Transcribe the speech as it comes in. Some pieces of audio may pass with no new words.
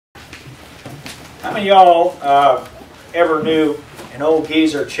How many of y'all ever knew an old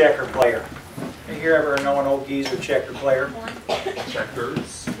geezer checker player? You here ever know an old geezer checker player?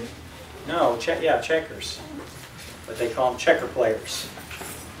 Checkers? No, yeah, checkers. But they call them checker players.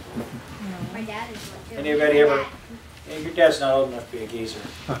 My dad is one too. Anybody ever? Yeah, your dad's not old enough to be a geezer.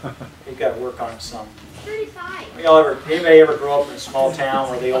 You've got to work on it some. 35. Anybody ever grow up in a small town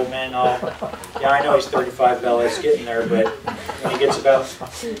where the old men all? Yeah, I know he's 35, Bella. It's getting there, but when he gets about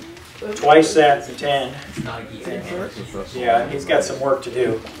twice that to 10, yeah, he's got some work to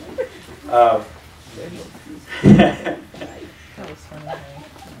do.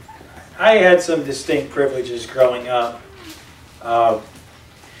 I had some distinct privileges growing up.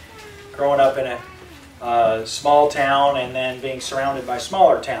 Growing up in a small town and then being surrounded by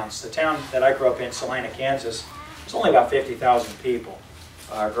smaller towns. The town that I grew up in, Salina, Kansas, was only about 50,000 people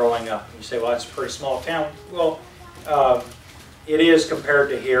growing up. You say, well, that's a pretty small town. Well, it is compared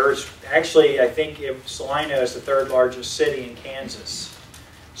to here. It's actually, I think Salina is the third largest city in Kansas.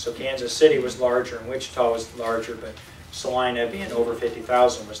 So Kansas City was larger and Wichita was larger, but Salina, being over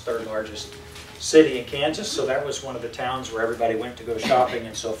 50,000, was third largest city in Kansas. So that was one of the towns where everybody went to go shopping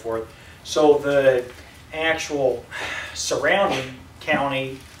and so forth. So the actual surrounding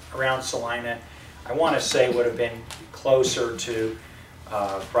county around Salina, I want to say would have been closer to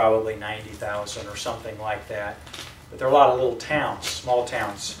probably 90,000 or something like that. But there are a lot of little towns, small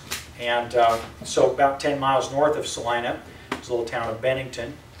towns. And so about 10 miles north of Salina is a little town of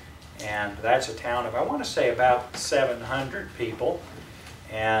Bennington. And that's a town of, I want to say, about 700 people.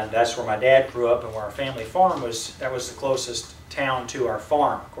 And that's where my dad grew up and where our family farm was. That was the closest town to our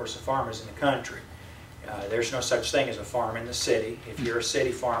farm. Of course, the farm is in the country. There's no such thing as a farm in the city. If you're a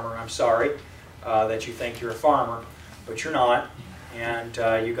city farmer, I'm sorry that you think you're a farmer, but you're not. And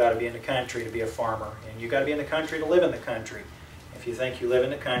you got to be in the country to be a farmer, and you got to be in the country to live in the country. If you think you live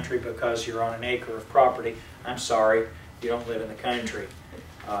in the country because you're on an acre of property, I'm sorry, you don't live in the country.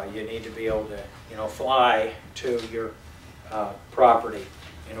 You need to be able to, fly to your property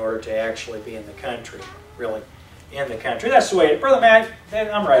in order to actually be in the country, really. In the country. That's the way it is. Brother Matt,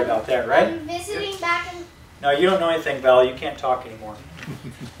 I'm right about that, right? I'm visiting back in... No, you don't know anything, Bella. You can't talk anymore.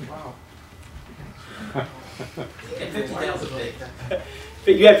 Wow. And 50,000 pigs.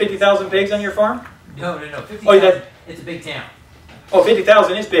 You have 50,000 pigs on your farm? No. 50,000. Oh, it's a big town. Oh,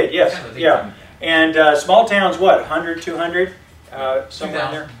 50,000 is big, yes. Kind of a big Yeah. town. And small towns, what, 100, 200? Somewhere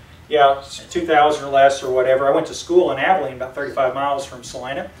in there? Yeah, 2,000 or less or whatever. I went to school in Abilene, about 35 miles from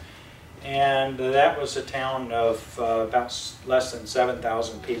Salina. And that was a town of about less than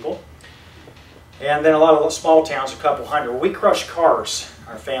 7,000 people. And then a lot of small towns, a couple hundred. We crushed cars,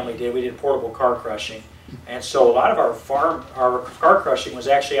 our family did. We did portable car crushing. And so a lot of our car crushing was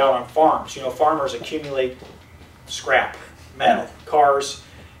actually out on farms. Farmers accumulate scrap, metal, cars.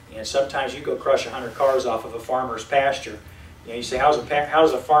 And sometimes you go crush 100 cars off of a farmer's pasture. You say, how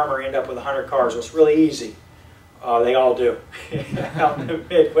does a farmer end up with 100 cars? Well, it's really easy. They all do, out in the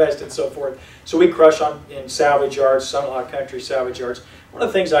Midwest and so forth. So we crush in salvage yards, a lot of country salvage yards. One of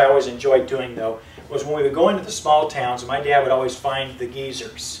the things I always enjoyed doing, though, was when we would go into the small towns, my dad would always find the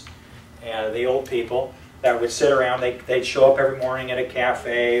geezers, the old people that would sit around. They'd show up every morning at a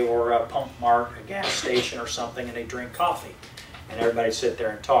cafe or a pump mart, a gas station or something, and they'd drink coffee. And everybody'd sit there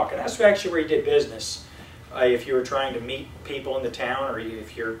and talk. And that's actually where you did business. If you were trying to meet people in the town, or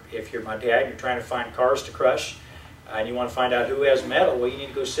if you're my dad and you're trying to find cars to crush, and you want to find out who has metal, well, you need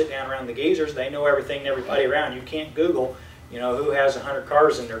to go sit down around the geezers. They know everything and everybody around. You can't Google, who has 100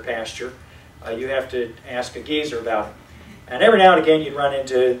 cars in their pasture. You have to ask a geezer about it. And every now and again, you'd run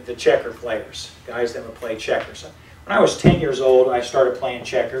into the checker players, guys that would play checkers. When I was 10 years old, I started playing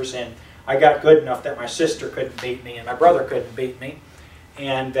checkers, and I got good enough that my sister couldn't beat me and my brother couldn't beat me,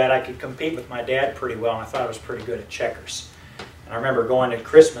 and that I could compete with my dad pretty well, and I thought I was pretty good at checkers. And I remember going to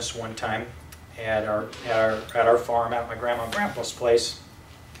Christmas one time at our farm out at my grandma and grandpa's place,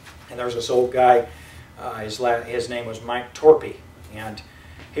 and there was this old guy. His name was Mike Torpy, and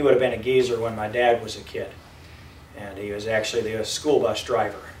he would have been a geezer when my dad was a kid, and he was actually the school bus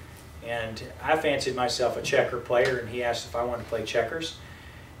driver. And I fancied myself a checker player, and he asked if I wanted to play checkers,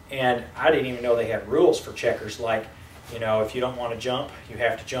 and I didn't even know they had rules for checkers, like, if you don't want to jump, you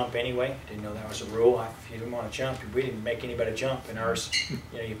have to jump anyway. Didn't know that was a rule. If you didn't want to jump, we didn't make anybody jump. In ours,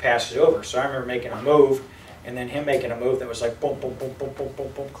 you pass it over. So I remember making a move, and then him making a move that was like boom, boom, boom, boom, boom,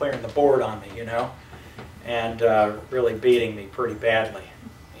 boom, boom, clearing the board on me, and really beating me pretty badly.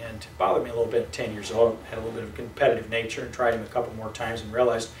 And it bothered me a little bit at 10 years old. I had a little bit of competitive nature and tried him a couple more times and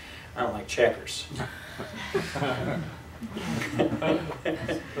realized I don't like checkers.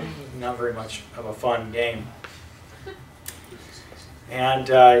 Not very much of a fun game. And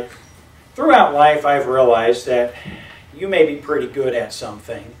throughout life I've realized that you may be pretty good at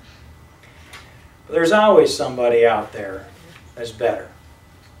something, but there's always somebody out there that's better.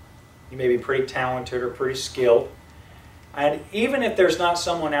 You may be pretty talented or pretty skilled. And even if there's not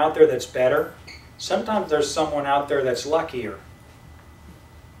someone out there that's better, sometimes there's someone out there that's luckier.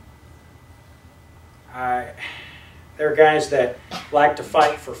 There are guys that like to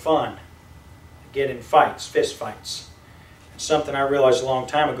fight for fun, get in fights, fist fights. It's something I realized a long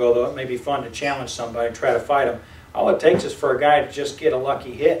time ago, though it may be fun to challenge somebody and try to fight them. All it takes is for a guy to just get a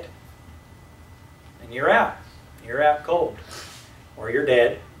lucky hit, and you're out. You're out cold, or you're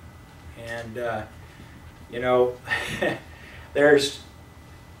dead. And you know,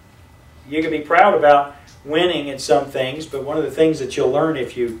 you can be proud about winning at some things, but one of the things that you'll learn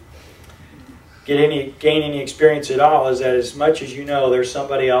if you gain any experience at all is that as much as you know, there's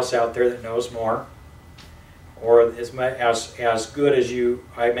somebody else out there that knows more, or as good as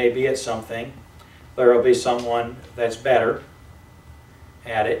I may be at something, there will be someone that's better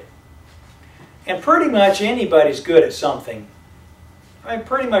at it. And pretty much anybody's good at something. I mean,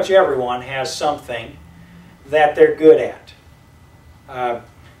 pretty much everyone has something that they're good at.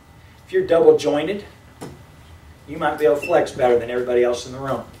 If you're double jointed, you might be able to flex better than everybody else in the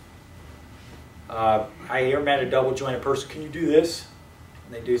room. I ever met a double jointed person, can you do this?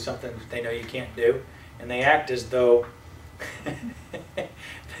 And they do something that they know you can't do. And they act as though,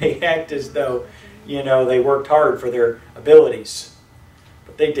 you know, they worked hard for their abilities.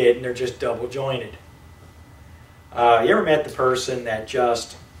 But they didn't, they're just double jointed. You ever met the person that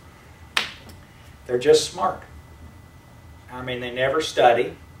they're just smart? I mean, they never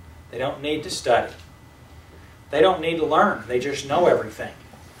study. They don't need to study. They don't need to learn. They just know everything.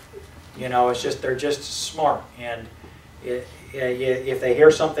 You know, it's just they're just smart. And if they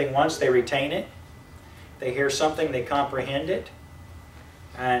hear something once, they retain it. They hear something, they comprehend it.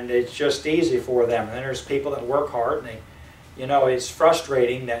 And it's just easy for them. And then there's people that work hard, and you know, it's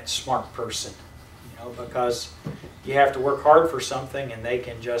frustrating, that smart person. Because you have to work hard for something and they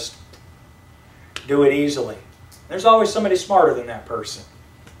can just do it easily. There's always somebody smarter than that person.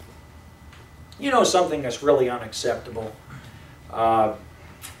 You know, something that's really unacceptable and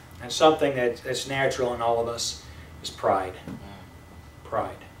something that's natural in all of us is pride.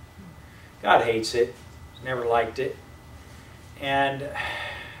 Pride. God hates it. He's never liked it. And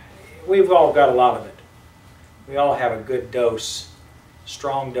we've all got a lot of it. We all have a good dose,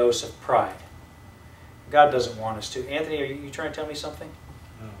 strong dose of pride. God doesn't want us to. Anthony, are you trying to tell me something?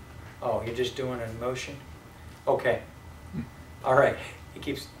 No. Oh, you're just doing an emotion? Okay. All right. He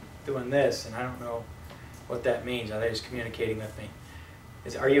keeps doing this, and I don't know what that means. I think he's communicating with me.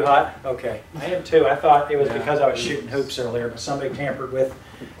 Are you hot? Okay. I am too. I thought it was because I was shooting hoops earlier, but somebody tampered with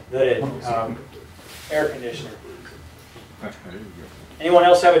the air conditioner. Anyone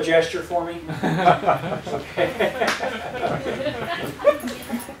else have a gesture for me? Okay.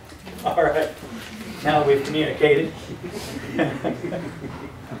 All right. Now we've communicated.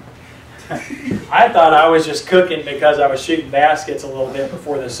 I thought I was just cooking because I was shooting baskets a little bit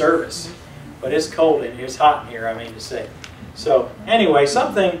before the service. But it's cold in here. It's hot in here, I mean to say. So anyway,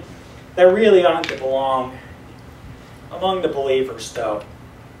 something that really ought to belong among the believers, though,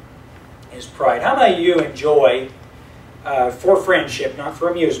 is pride. How many of you enjoy, for friendship, not for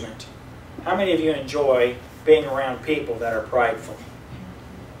amusement, how many of you enjoy being around people that are prideful?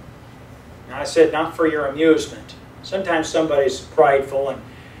 Now, I said not for your amusement. Sometimes somebody's prideful and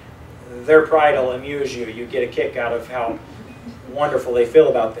their pride will amuse you. You get a kick out of how wonderful they feel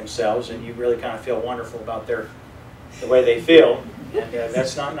about themselves, and you really kind of feel wonderful about the way they feel. And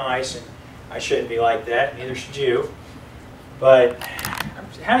that's not nice, and I shouldn't be like that, neither should you. But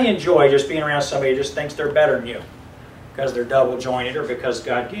how do you enjoy just being around somebody who just thinks they're better than you? Because they're double-jointed, or because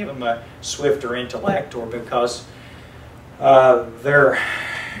God gave them a swifter intellect, or because they're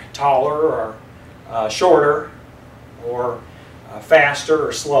taller or shorter or faster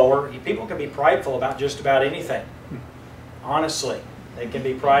or slower. People can be prideful about just about anything. Honestly, they can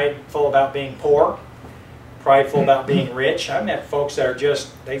be prideful about being poor, prideful about being rich. I've met folks that are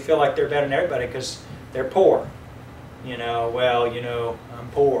they feel like they're better than everybody because they're poor. You know, well, you know, I'm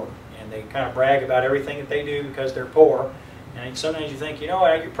poor. And they kind of brag about everything that they do because they're poor. And sometimes you think, you know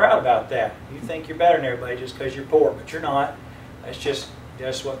what, you're proud about that. You think you're better than everybody just because you're poor, but you're not.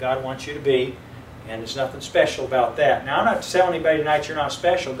 That's what God wants you to be, and there's nothing special about that. Now, I'm not telling anybody tonight you're not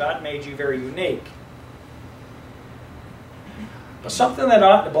special. God made you very unique. But something that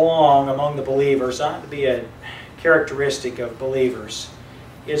ought to belong among the believers, ought to be a characteristic of believers,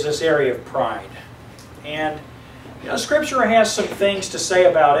 is this area of pride. And, you know, Scripture has some things to say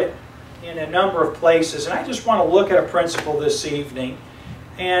about it in a number of places, and I just want to look at a principle this evening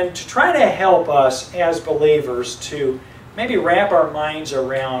and to try to help us as believers to maybe wrap our minds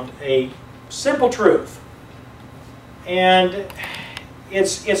around a simple truth. And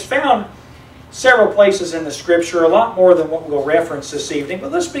it's found several places in the Scripture, a lot more than what we'll reference this evening.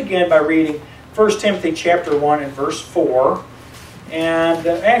 But let's begin by reading 1 Timothy chapter 1 and verse 4. And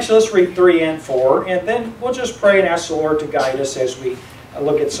actually, let's read 3 and 4. And then we'll just pray and ask the Lord to guide us as we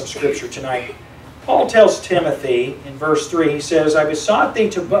look at some Scripture tonight. Paul tells Timothy in verse 3, he says, I besought thee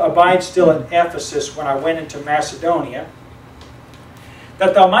to abide still at Ephesus when I went into Macedonia,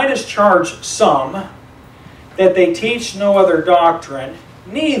 that thou mightest charge some, that they teach no other doctrine,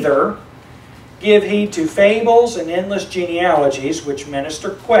 neither give heed to fables and endless genealogies, which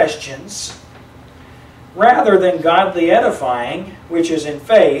minister questions, rather than godly edifying, which is in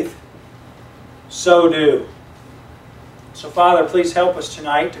faith, so do. So, Father, please help us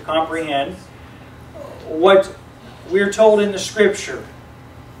tonight to comprehend what we're told in the Scripture.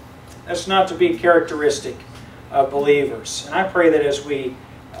 That's not to be characteristic of believers. And I pray that as we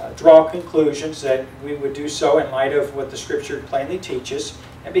draw conclusions, that we would do so in light of what the Scripture plainly teaches,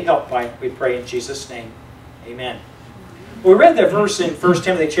 and be helped by it, we pray in Jesus' name. Amen. We read that verse in 1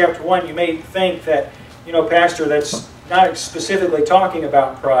 Timothy chapter 1. You may think that, Pastor, that's not specifically talking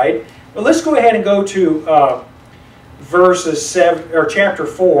about pride. But let's go ahead and go to verses 7 or chapter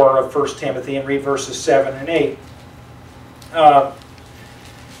 4 of 1 Timothy and read verses 7 and 8.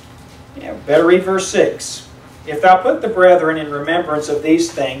 Better read verse 6. If thou put the brethren in remembrance of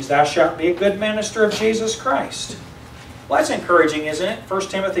these things, thou shalt be a good minister of Jesus Christ. Well, that's encouraging, isn't it? 1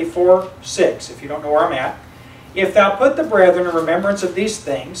 Timothy 4:6, if you don't know where I'm at. If thou put the brethren in remembrance of these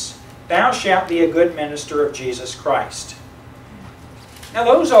things, thou shalt be a good minister of Jesus Christ. Now,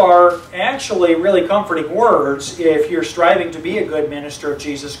 those are actually really comforting words if you're striving to be a good minister of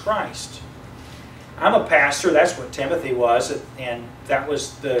Jesus Christ. I'm a pastor. That's what Timothy was, and that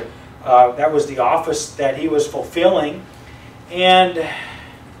was the office that he was fulfilling. And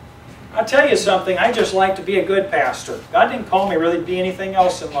I'll tell you something, I just like to be a good pastor. God didn't call me really to be anything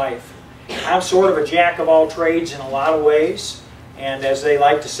else in life. I'm sort of a jack of all trades in a lot of ways, and as they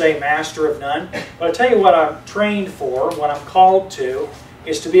like to say, master of none. But I'll tell you what I'm trained for, what I'm called to,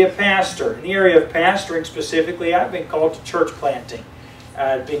 is to be a pastor. In the area of pastoring specifically, I've been called to church planting,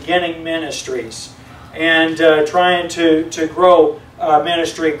 beginning ministries, and trying to grow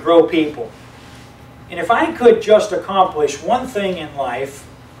ministry, grow people. And if I could just accomplish one thing in life,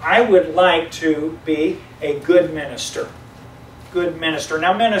 I would like to be a good minister. Good minister.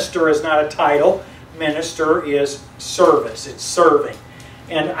 Now, minister is not a title. Minister is service. It's serving.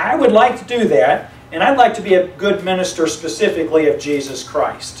 And I would like to do that. And I'd like to be a good minister specifically of Jesus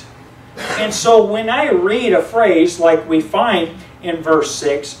Christ. And so when I read a phrase like we find in verse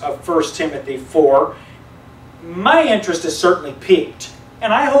 6 of 1 Timothy 4, my interest is certainly piqued.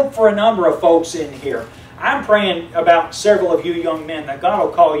 And I hope for a number of folks in here. I'm praying about several of you young men that God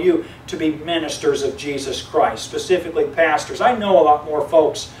will call you to be ministers of Jesus Christ, specifically pastors. I know a lot more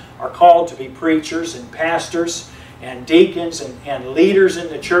folks are called to be preachers and pastors and deacons and leaders in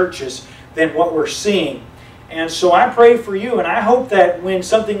the churches than what we're seeing. And so I pray for you, and I hope that when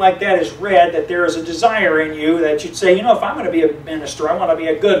something like that is read, that there is a desire in you that you'd say, if I'm going to be a minister, I want to be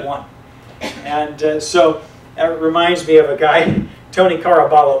a good one. And so that reminds me of a guy, Tony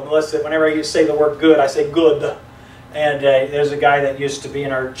Caraballo. Melissa, whenever I say the word good, I say good. And there's a guy that used to be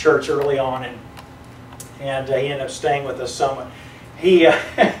in our church early on, and he ended up staying with us somewhat. He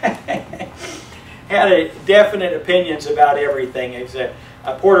had definite opinions about everything. He's a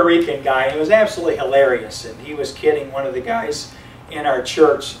Puerto Rican guy. He was absolutely hilarious, and he was kidding one of the guys in our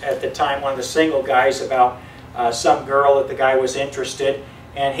church at the time, one of the single guys, about some girl that the guy was interested.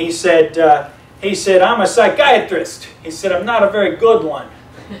 And he said, I'm a psychiatrist. He said, I'm not a very good one.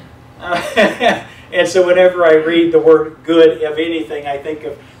 And so whenever I read the word good of anything, I think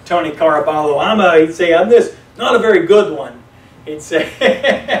of Tony Caraballo. He'd say, I'm this, not a very good one. He'd say,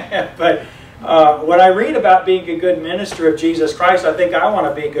 but when I read about being a good minister of Jesus Christ, I think I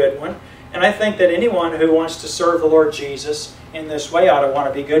want to be a good one. And I think that anyone who wants to serve the Lord Jesus in this way ought to want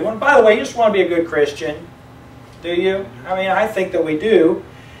to be a good one. By the way, you just want to be a good Christian, do you? I mean, I think that we do.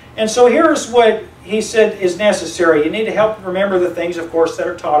 And so here's what he said is necessary. You need to help remember the things, of course, that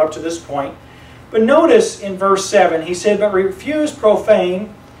are taught up to this point. But notice in verse 7, he said, but refuse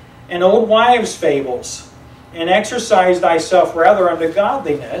profane and old wives' fables, and exercise thyself rather unto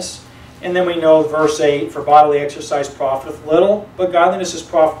godliness. And then we know verse 8, for bodily exercise profiteth little, but godliness is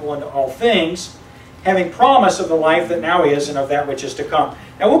profitable unto all things, having promise of the life that now is and of that which is to come.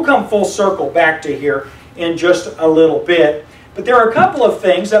 Now we'll come full circle back to here in just a little bit. But there are a couple of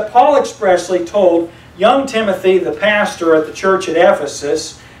things that Paul expressly told young Timothy, the pastor at the church at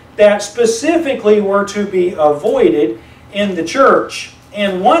Ephesus, that specifically were to be avoided in the church.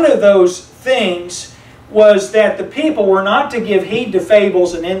 And one of those things was that the people were not to give heed to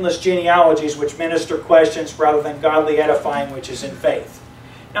fables and endless genealogies which minister questions rather than godly edifying which is in faith.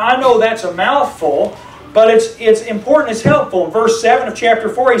 Now I know that's a mouthful, but it's important, it's helpful. In verse 7 of chapter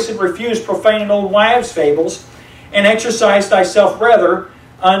 4 he said, refuse profane and old wives' fables, and exercise thyself rather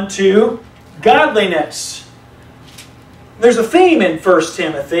unto godliness. There's a theme in 1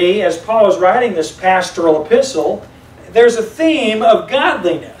 Timothy, as Paul is writing this pastoral epistle. There's a theme of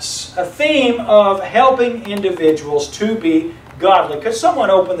godliness, a theme of helping individuals to be godly. Could someone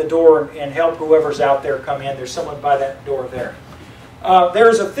open the door and help whoever's out there come in? There's someone by that door there.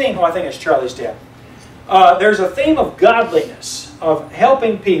 There's a theme, I think it's Charlie's dad. There's a theme of godliness, of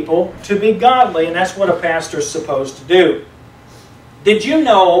helping people to be godly, and that's what a pastor's supposed to do. Did you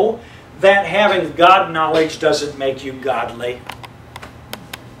know that having God knowledge doesn't make you godly?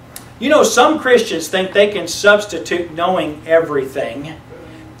 You know, some Christians think they can substitute knowing everything,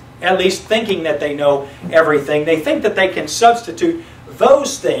 at least thinking that they know everything. They think that they can substitute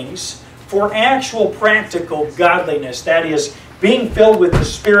those things for actual practical godliness. That is, being filled with the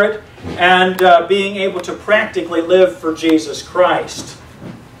Spirit and being able to practically live for Jesus Christ.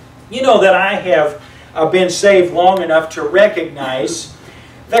 You know that I have been saved long enough to recognize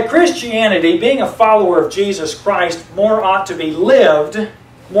that Christianity, being a follower of Jesus Christ, more ought to be lived,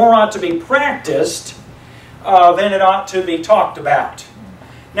 more ought to be practiced than it ought to be talked about.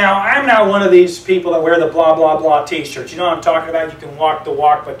 Now, I'm not one of these people that wear the blah, blah, blah t-shirts. You know what I'm talking about? You can walk the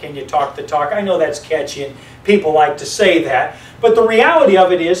walk, but can you talk the talk? I know that's catchy, and people like to say that. But the reality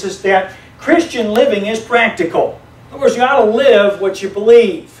of it is that Christian living is practical. In other words, you ought to live what you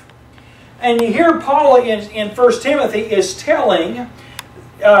believe. And you hear Paul in 1 Timothy is telling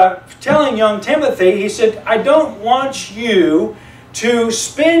young Timothy, he said, I don't want you to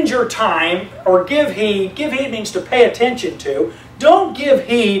spend your time or give heed. Give heed means to pay attention to. Don't give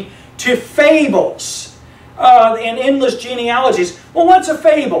heed to fables and endless genealogies. Well, what's a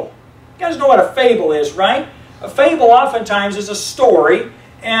fable? You guys know what a fable is, right? A fable oftentimes is a story,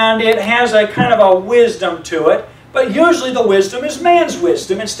 and it has a kind of a wisdom to it, but usually the wisdom is man's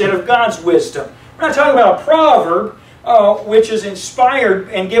wisdom instead of God's wisdom. We're not talking about a proverb, which is inspired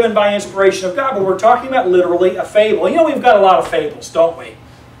and given by inspiration of God, but we're talking about literally a fable. You know, we've got a lot of fables, don't we?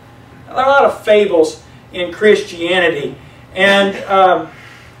 There are a lot of fables in Christianity. And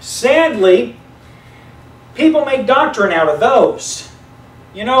sadly, people make doctrine out of those.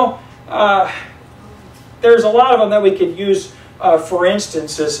 You know, there's a lot of them that we could use for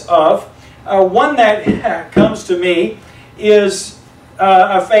instances of. One that comes to me is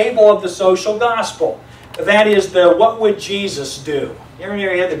a fable of the social gospel. That is the what would Jesus do? You ever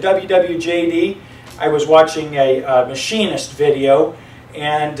hear the WWJD? I was watching a machinist video,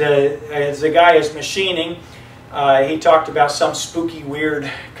 and as the guy is machining, he talked about some spooky,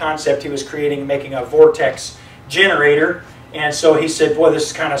 weird concept he was creating, making a vortex generator. And so he said, boy,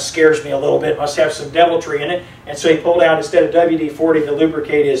 this kind of scares me a little bit. Must have some deviltry in it. And so he pulled out, instead of WD-40 to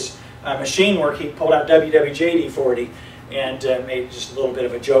lubricate his machine work, he pulled out WWJD-40 and made just a little bit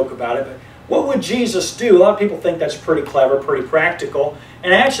of a joke about it. But what would Jesus do? A lot of people think that's pretty clever, pretty practical.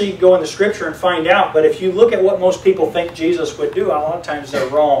 And actually, you can go in the Scripture and find out. But if you look at what most people think Jesus would do, a lot of times they're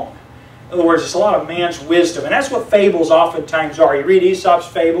wrong. In other words, it's a lot of man's wisdom. And that's what fables oftentimes are. You read Aesop's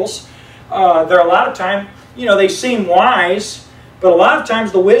fables. They're a lot of time, you know, they seem wise, but a lot of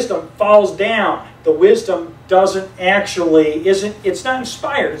times the wisdom falls down. The wisdom doesn't actually, it's not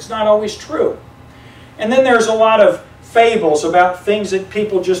inspired. It's not always true. And then there's a lot of fables about things that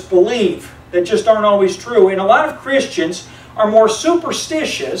people just believe that just aren't always true. And a lot of Christians are more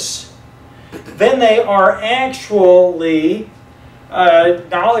superstitious than they are actually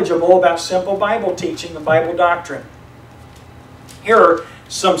knowledgeable about simple Bible teaching and Bible doctrine. Here are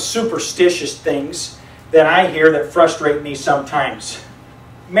some superstitious things that I hear that frustrate me sometimes.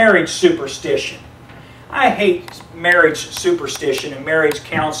 Marriage superstition. I hate marriage superstition and marriage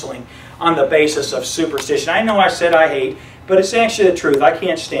counseling on the basis of superstition. I know I said I hate, but it's actually the truth. I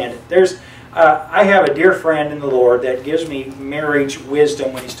can't stand it. I have a dear friend in the Lord that gives me marriage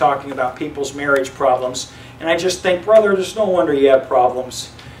wisdom when he's talking about people's marriage problems. And I just think, brother, there's no wonder you have problems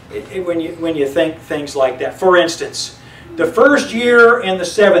when you think things like that. For instance, the first year and the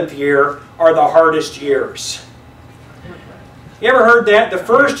 7th year are the hardest years. You ever heard that? The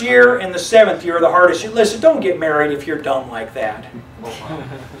first year and the 7th year are the hardest years. Listen, don't get married if you're dumb like that.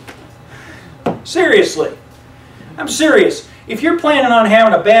 Seriously. I'm serious. If you're planning on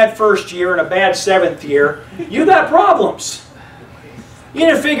having a bad first year and a bad 7th year, you got problems. You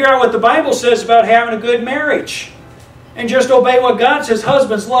need to figure out what the Bible says about having a good marriage. And just obey what God says.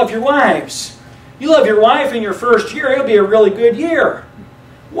 Husbands, love your wives. You love your wife in your first year, it'll be a really good year.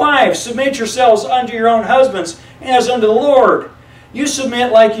 Wives, submit yourselves unto your own husbands as unto the Lord. You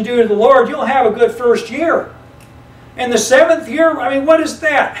submit like you do to the Lord, you'll have a good first year. And the 7th year, I mean, what is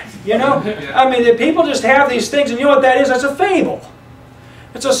that? You know? I mean, the people just have these things, and you know what that is? That's a fable.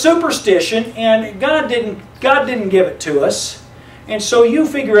 It's a superstition, and God didn't give it to us. And so you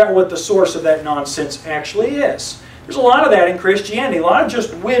figure out what the source of that nonsense actually is. There's a lot of that in Christianity, a lot of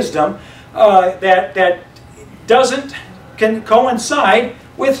just wisdom that can coincide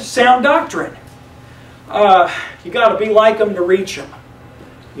with sound doctrine. You got to be like them to reach them.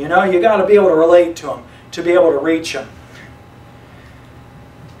 You know, you got to be able to relate to them to be able to reach them.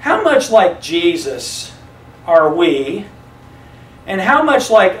 How much like Jesus are we, and how much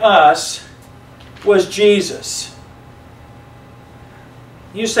like us was Jesus?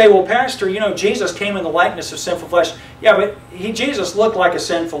 You say, well, Pastor, you know, Jesus came in the likeness of sinful flesh. Yeah, but Jesus looked like a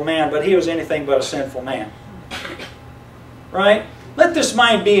sinful man, but he was anything but a sinful man. Right? Let this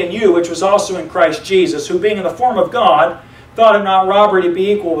mind be in you, which was also in Christ Jesus, who being in the form of God, thought it not robbery to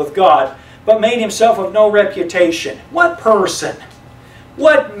be equal with God, but made himself of no reputation. What person,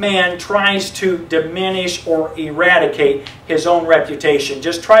 what man tries to diminish or eradicate his own reputation?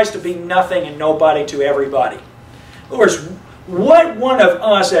 Just tries to be nothing and nobody to everybody. In other words, what one of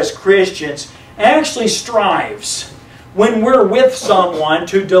us as Christians actually strives when we're with someone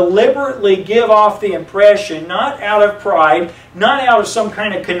to deliberately give off the impression, not out of pride, not out of some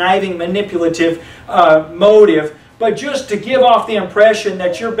kind of conniving, manipulative motive, but just to give off the impression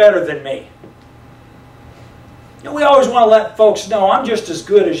that you're better than me. You know, we always want to let folks know, I'm just as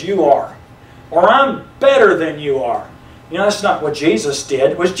good as you are, or I'm better than you are. You know, that's not what Jesus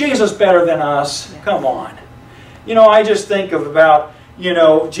did. Was Jesus better than us? Come on. You know, I just think about, you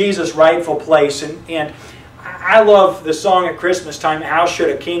know, Jesus' rightful place. And I love the song at Christmas time, How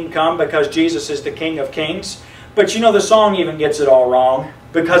Should a King Come? Because Jesus is the King of Kings. But you know, the song even gets it all wrong,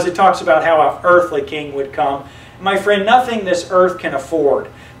 because it talks about how an earthly king would come. My friend, nothing this earth can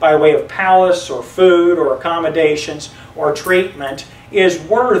afford by way of palace or food or accommodations or treatment is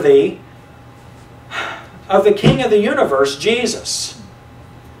worthy of the King of the universe, Jesus.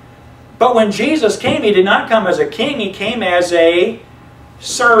 But when Jesus came, He did not come as a king, He came as a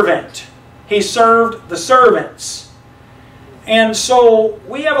servant. He served the servants. And so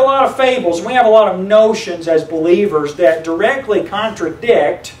we have a lot of fables, we have a lot of notions as believers that directly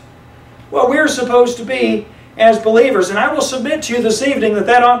contradict what we're supposed to be as believers. And I will submit to you this evening that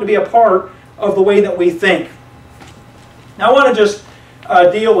that ought to be a part of the way that we think. Now I want to just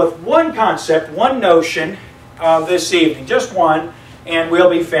deal with one concept, one notion this evening, just one, and we'll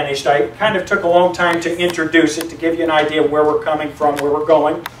be finished. I kind of took a long time to introduce it to give you an idea of where we're coming from, where we're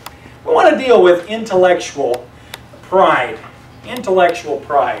going. We want to deal with intellectual pride. Intellectual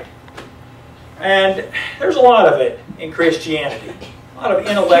pride. And there's a lot of it in Christianity. A lot of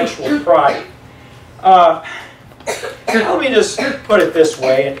intellectual pride. Let me just put it this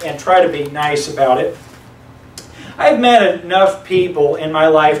way and try to be nice about it. I've met enough people in my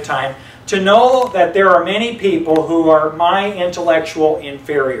lifetime to know that there are many people who are my intellectual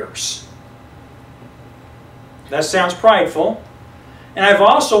inferiors. That sounds prideful. And I've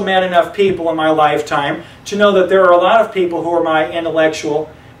also met enough people in my lifetime to know that there are a lot of people who are my intellectual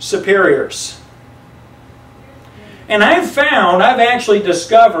superiors. And I've actually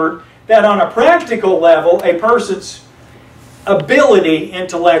discovered that on a practical level, a person's ability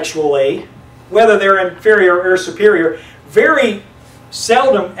intellectually, whether they're inferior or superior, very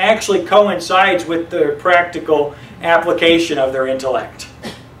seldom actually coincides with the practical application of their intellect.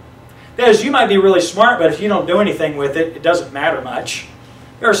 That is, you might be really smart, but if you don't do anything with it, it doesn't matter much.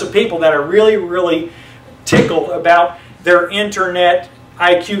 There are some people that are really, really tickled about their internet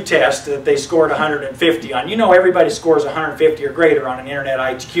IQ test that they scored 150 on. You know, everybody scores 150 or greater on an internet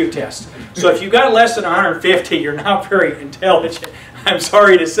IQ test. So if you got less than 150, you're not very intelligent, I'm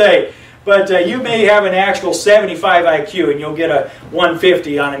sorry to say. But you may have an actual 75 IQ and you'll get a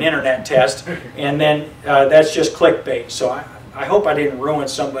 150 on an internet test, and then that's just clickbait. So I hope I didn't ruin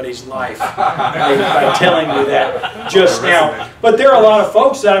somebody's life by telling you that just now. But there are a lot of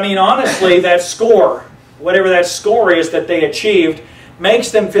folks that, I mean, honestly, that score, whatever that score is that they achieved,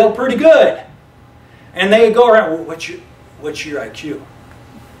 makes them feel pretty good. And they go around, well, what's your IQ?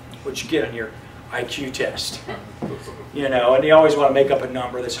 What'd you get on your IQ test? You know, and they always want to make up a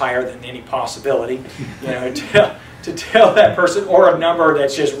number that's higher than any possibility, you know, to tell that person, or a number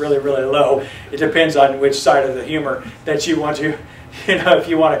that's just really, really low. It depends on which side of the humor that you want to, you know, if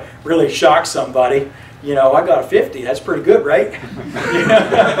you want to really shock somebody. You know, I got a 50. That's pretty good, right?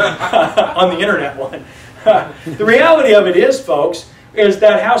 On the internet one. The reality of it is, folks, is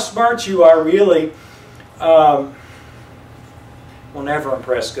that how smart you are really will never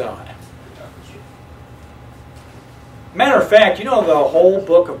impress God. Matter of fact, you know the whole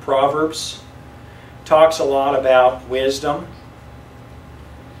book of Proverbs talks a lot about wisdom.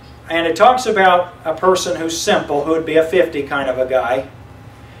 And it talks about a person who's simple, who would be a 50 kind of a guy,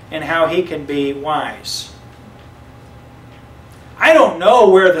 and how he can be wise. I don't know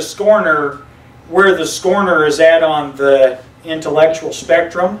where the scorner is at on the intellectual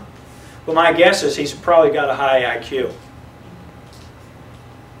spectrum, but my guess is he's probably got a high IQ.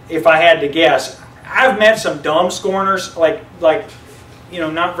 If I had to guess. I've met some dumb scorners, like you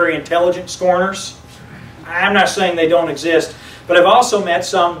know, not very intelligent scorners. I'm not saying they don't exist, but I've also met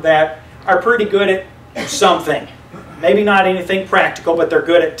some that are pretty good at something. Maybe not anything practical, but they're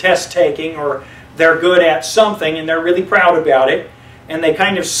good at test taking, or they're good at something and they're really proud about it. And they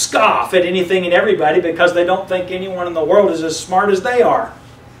kind of scoff at anything and everybody because they don't think anyone in the world is as smart as they are.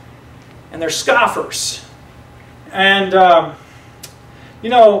 And they're scoffers. And, you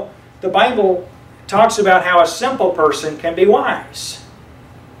know, the Bible talks about how a simple person can be wise.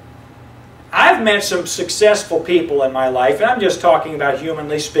 I've met some successful people in my life, and I'm just talking about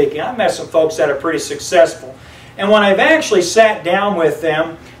humanly speaking. I've met some folks that are pretty successful. And when I've actually sat down with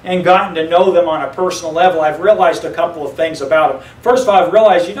them and gotten to know them on a personal level, I've realized a couple of things about them. First of all, I've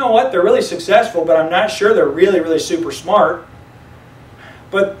realized, you know what, they're really successful, but I'm not sure they're really, really super smart.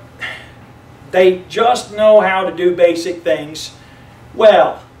 But they just know how to do basic things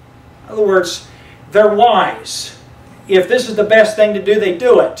well. In other words, they're wise. If this is the best thing to do, they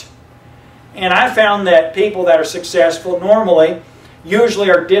do it. And I found that people that are successful normally usually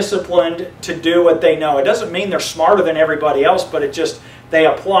are disciplined to do what they know. It doesn't mean they're smarter than everybody else, but it just, they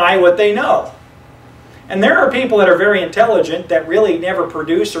apply what they know. And there are people that are very intelligent that really never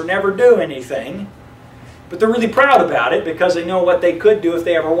produce or never do anything, but they're really proud about it because they know what they could do if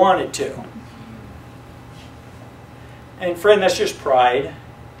they ever wanted to. And friend, that's just pride.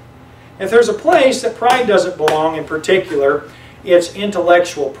 If there's a place that pride doesn't belong in particular, it's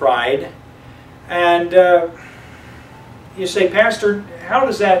intellectual pride. And you say, Pastor, how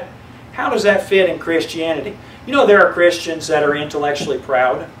does that fit in Christianity? You know, there are Christians that are intellectually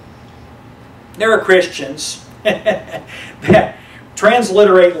proud. There are Christians that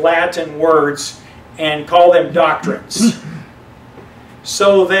transliterate Latin words and call them doctrines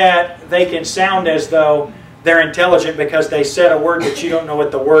so that they can sound as though they're intelligent because they said a word that you don't know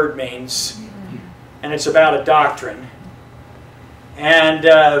what the word means, and it's about a doctrine. And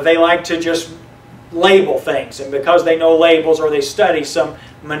they like to just label things, and because they know labels or they study some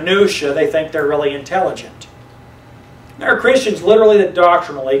minutia, they think they're really intelligent. There are Christians literally that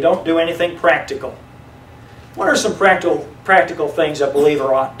doctrinally don't do anything practical. What are some practical things a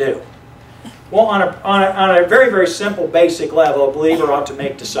believer ought to do? Well, on a very, very simple, basic level, a believer ought to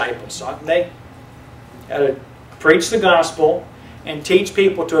make disciples, oughtn't they? Got to preach the gospel and teach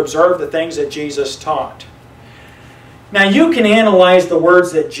people to observe the things that Jesus taught. Now, you can analyze the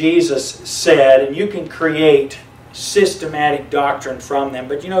words that Jesus said, and you can create systematic doctrine from them.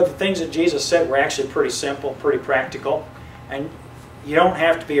 But you know, the things that Jesus said were actually pretty simple, pretty practical. And you don't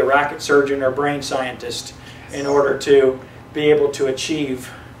have to be a rocket surgeon or a brain scientist in order to be able to achieve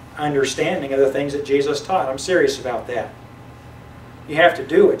understanding of the things that Jesus taught. I'm serious about that. You have to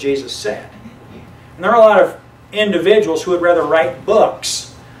do what Jesus said. And there are a lot of individuals who would rather write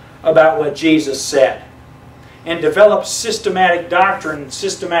books about what Jesus said and develop systematic doctrine,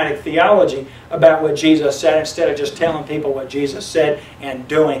 systematic theology about what Jesus said instead of just telling people what Jesus said and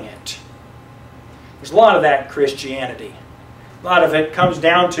doing it. There's a lot of that in Christianity. A lot of it comes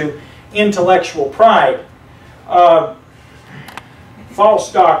down to intellectual pride.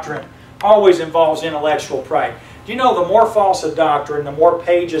 False doctrine always involves intellectual pride. Do you know the more false a doctrine, the more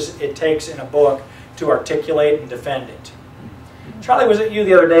pages it takes in a book to articulate and defend it? Charlie, was it you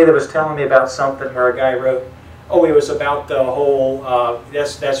the other day that was telling me about something where a guy wrote, oh, it was about the whole,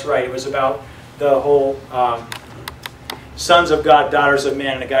 that's right, it was about the whole Sons of God, Daughters of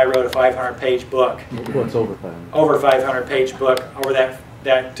Men, and a guy wrote a 500-page book. What's over 500? Over a 500-page book, over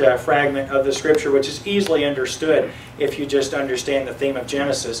that fragment of the Scripture, which is easily understood if you just understand the theme of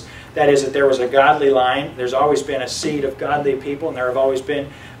Genesis. That is, that there was a godly line, there's always been a seed of godly people, and there have always been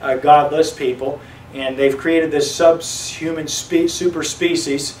godless people, and they've created this subhuman super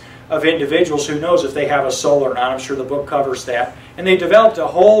species of individuals who knows if they have a soul or not. I'm sure the book covers that. And they developed a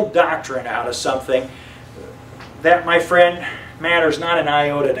whole doctrine out of something that, my friend, matters not an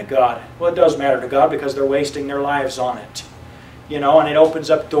iota to God. Well, it does matter to God because they're wasting their lives on it. You know, and it opens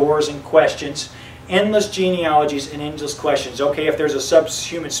up doors and questions. endless genealogies and endless questions. Okay, if there's a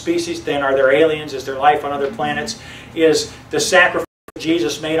subhuman species, then are there aliens? Is there life on other planets? Is the sacrifice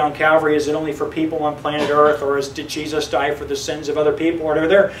Jesus made on Calvary, is it only for people on planet Earth, or did Jesus die for the sins of other people? Or are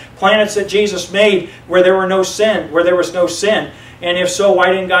there planets that Jesus made where there was no sin? And if so,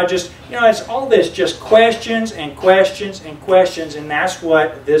 why didn't God just, it's all this just questions and questions and questions, and that's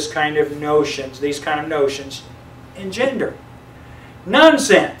what these kind of notions engender.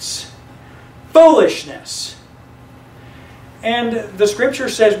 Nonsense. Foolishness. And the Scripture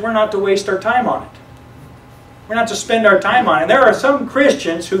says we're not to waste our time on it. We're not to spend our time on it. And there are some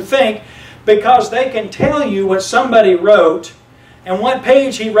Christians who think because they can tell you what somebody wrote and what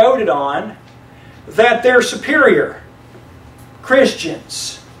page he wrote it on, that they're superior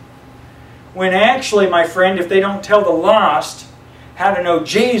Christians. When actually, my friend, if they don't tell the lost how to know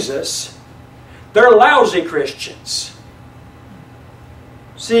Jesus, they're lousy Christians.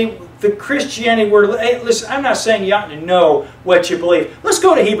 See, the Christianity listen, I'm not saying you ought to know what you believe. Let's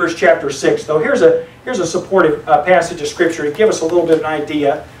go to Hebrews chapter 6, though. Here's a supportive passage of Scripture to give us a little bit of an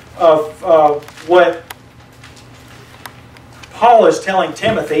idea of what Paul is telling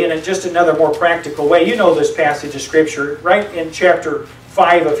Timothy, and in just another more practical way. You know this passage of Scripture, right? In chapter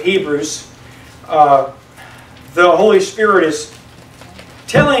 5 of Hebrews, the Holy Spirit is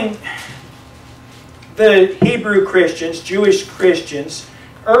telling the Hebrew Christians, Jewish Christians,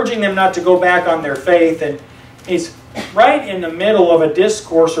 urging them not to go back on their faith. And he's right in the middle of a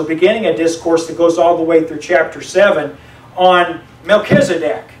discourse, or beginning a discourse that goes all the way through chapter 7 on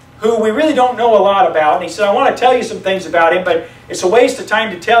Melchizedek, who we really don't know a lot about. And he said, I want to tell you some things about him, but it's a waste of time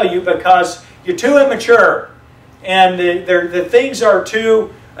to tell you because you're too immature. And the things are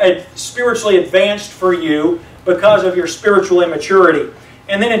too spiritually advanced for you because of your spiritual immaturity.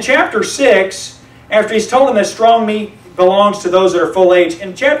 And then in chapter 6, after he's told them that strong meat belongs to those that are full age,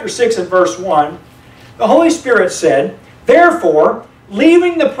 in chapter 6 and verse 1, the Holy Spirit said, therefore,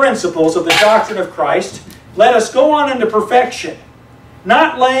 leaving the principles of the doctrine of Christ, let us go on into perfection,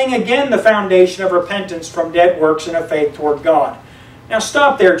 not laying again the foundation of repentance from dead works and of faith toward God. Now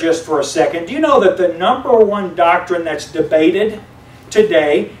stop there just for a second. Do you know that the number one doctrine that's debated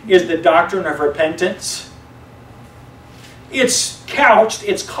today is the doctrine of repentance? It's couched,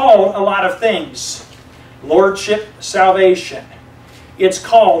 it's called a lot of things. Lordship, salvation. It's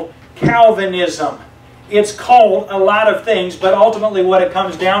called Calvinism. It's called a lot of things, but ultimately what it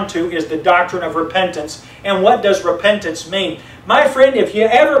comes down to is the doctrine of repentance. And what does repentance mean? My friend, if you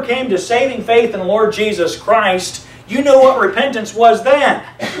ever came to saving faith in the Lord Jesus Christ, you knew what repentance was then.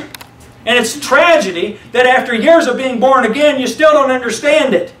 And it's a tragedy that after years of being born again, you still don't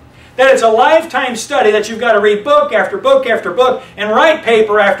understand it. That it's a lifetime study that you've got to read book after book after book and write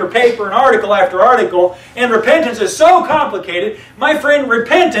paper after paper and article after article. And repentance is so complicated. My friend,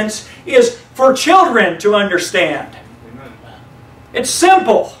 repentance is for children to understand. It's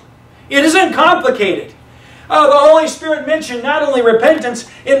simple. It isn't complicated. The Holy Spirit mentioned not only repentance,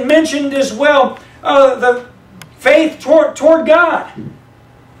 it mentioned as well the faith toward God.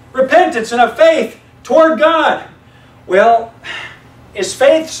 Repentance and a faith toward God. Well, is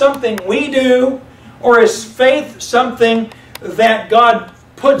faith something we do, or is faith something that God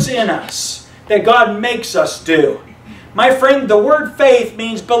puts in us, that God makes us do? My friend, the word faith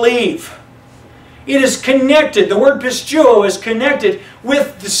means believe. It is connected. The word pistuo is connected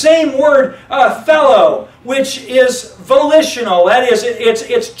with the same word fellow, which is volitional. That is,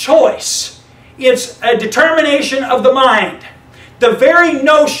 it's choice. It's a determination of the mind. The very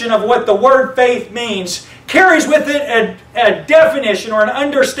notion of what the word faith means carries with it a definition or an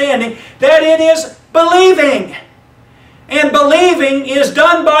understanding that it is believing. And believing is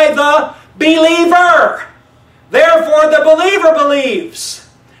done by the believer. Therefore, the believer believes.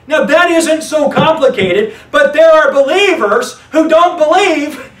 Now, that isn't so complicated, but there are believers who don't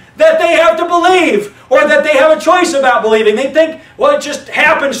believe that they have to believe, or that they have a choice about believing. They think, well, it just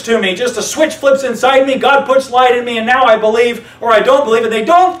happens to me. Just a switch flips inside me, God puts light in me, and now I believe, or I don't believe. And they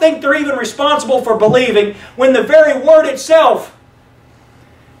don't think they're even responsible for believing, when the very word itself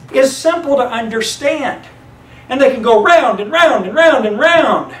is simple to understand. And they can go round and round and round and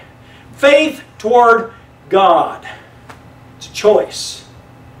round. Faith toward God. It's a choice.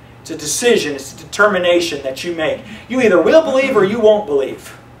 It's a decision. It's a determination that you make. You either will believe or you won't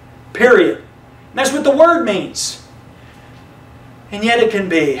believe. Period. And that's what the word means. And yet it can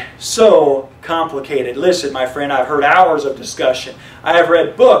be so complicated. Listen, my friend, I've heard hours of discussion. I have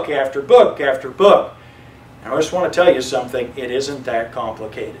read book after book after book. And I just want to tell you something. It isn't that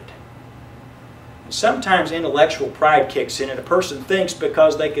complicated. And sometimes intellectual pride kicks in, and a person thinks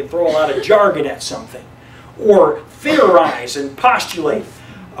because they can throw a lot of jargon at something, or theorize and postulate,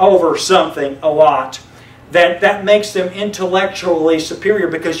 over something a lot, that makes them intellectually superior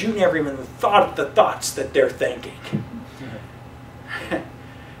because you never even thought the thoughts that they're thinking.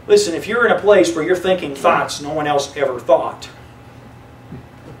 Listen, if you're in a place where you're thinking thoughts no one else ever thought,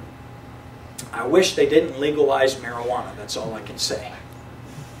 I wish they didn't legalize marijuana. That's all I can say.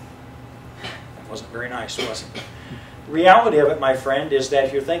 That wasn't very nice, was it? The reality of it, my friend, is that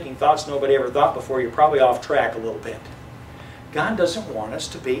if you're thinking thoughts nobody ever thought before, you're probably off track a little bit. God doesn't want us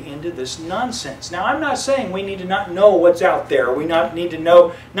to be into this nonsense. Now, I'm not saying we need to not know what's out there. We not need to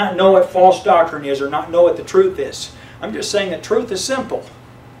not know what false doctrine is or not know what the truth is. I'm just saying that truth is simple.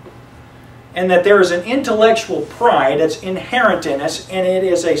 And that there is an intellectual pride that's inherent in us, and it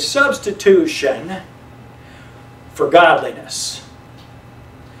is a substitution for godliness.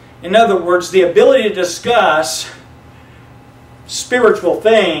 In other words, the ability to discuss spiritual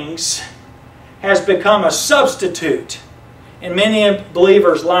things has become a substitute in many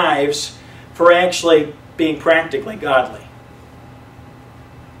believers' lives for actually being practically godly.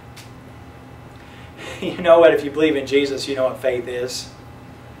 You know what? If you believe in Jesus, you know what faith is.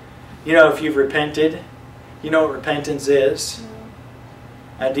 You know if you've repented. You know what repentance is.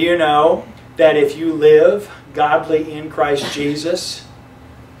 Do you know that if you live godly in Christ Jesus,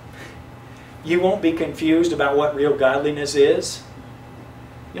 you won't be confused about what real godliness is?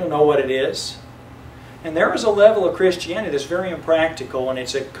 You'll know what it is. And there is a level of Christianity that's very impractical, and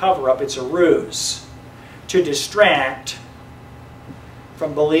it's a cover-up, it's a ruse to distract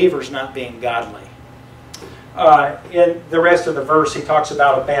from believers not being godly. In the rest of the verse, he talks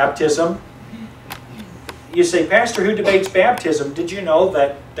about a baptism. You say, Pastor, who debates baptism? Did you know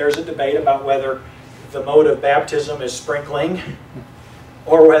that there's a debate about whether the mode of baptism is sprinkling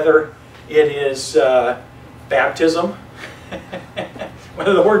or whether it is baptism?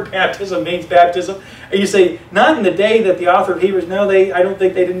 Whether the word baptism means baptism. You say, not in the day that the author of Hebrews, no, I don't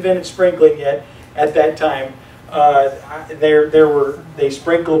think they'd invented sprinkling yet at that time. They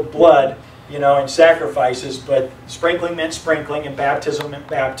sprinkled blood, you know, in sacrifices, but sprinkling meant sprinkling and baptism meant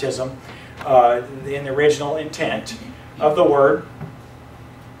baptism in the original intent of the word.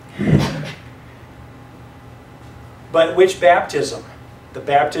 But which baptism? The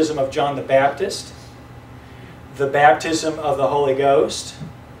baptism of John the Baptist? The baptism of the Holy Ghost?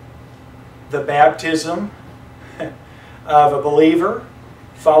 The baptism of a believer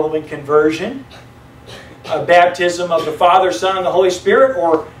following conversion? A baptism of the Father, Son, and the Holy Spirit,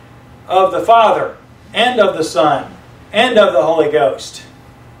 or of the Father and of the Son and of the Holy Ghost?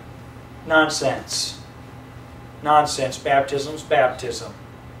 Nonsense. Nonsense. Baptism's baptism.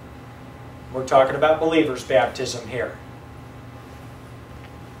 We're talking about believers' baptism here.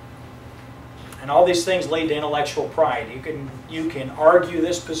 And all these things lead to intellectual pride. You can argue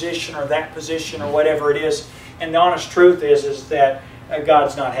this position or that position or whatever it is, and the honest truth is that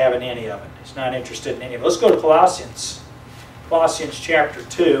God's not having any of it. He's not interested in any of it. Let's go to Colossians. Colossians chapter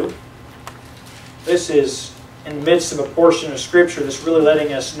 2. This is in the midst of a portion of Scripture that's really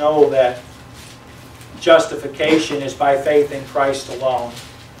letting us know that justification is by faith in Christ alone,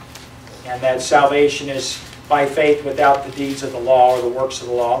 and that salvation is by faith without the deeds of the law or the works of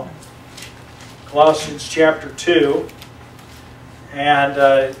the law. Colossians chapter 2, and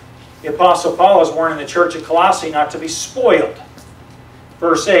the Apostle Paul is warning the church at Colossae not to be spoiled.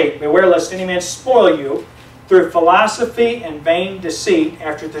 Verse 8, beware lest any man spoil you through philosophy and vain deceit,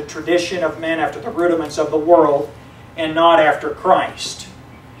 after the tradition of men, after the rudiments of the world, and not after Christ.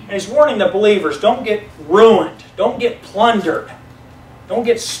 And he's warning the believers, don't get ruined, don't get plundered, don't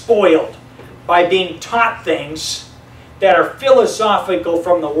get spoiled by being taught things that are philosophical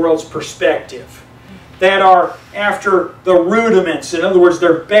from the world's perspective, that are after the rudiments. In other words,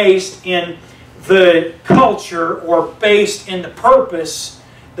 they're based in the culture or based in the purpose,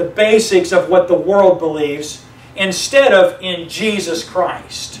 the basics of what the world believes, instead of in Jesus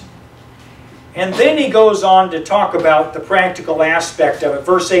Christ. And then he goes on to talk about the practical aspect of it.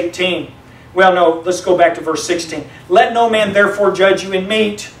 Verse 18. Well, no, let's go back to verse 16. Let no man therefore judge you in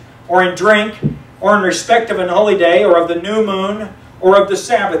meat, or in drink, or in respect of an holy day, or of the new moon, or of the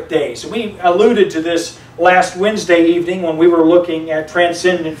Sabbath days. We alluded to this last Wednesday evening when we were looking at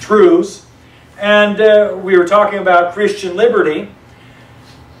transcendent truths. And we were talking about Christian liberty.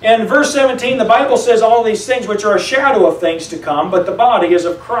 In verse 17, the Bible says all these things which are a shadow of things to come, but the body is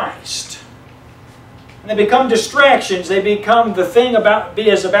of Christ. And they become distractions. They become the thing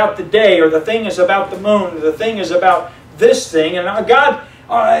is about the day, or the thing is about the moon, or the thing is about this thing. And God,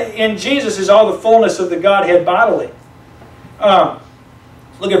 in Jesus, is all the fullness of the Godhead bodily.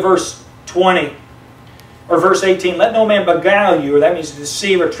 Look at verse 20. Or verse 18. Let no man beguile you, or that means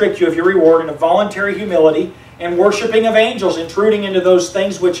deceive or trick you of your reward, in a voluntary humility and worshiping of angels, intruding into those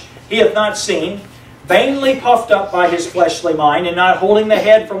things which he hath not seen, vainly puffed up by his fleshly mind, and not holding the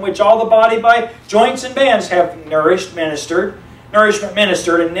head, from which all the body by joints and bands have nourishment ministered,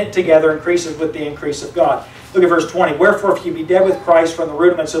 and knit together, increases with the increase of God. Look at verse 20. Wherefore, if ye be dead with Christ from the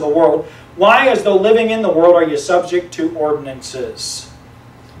rudiments of the world, why, as though living in the world, are ye subject to ordinances?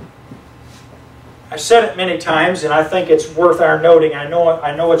 I've said it many times, and I think it's worth our noting. I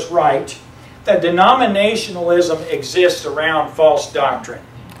know it's right, that denominationalism exists around false doctrine.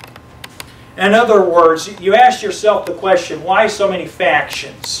 In other words, you ask yourself the question, why so many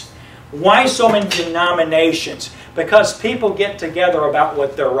factions? Why so many denominations? Because people get together about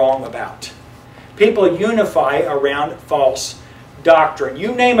what they're wrong about. People unify around false doctrine.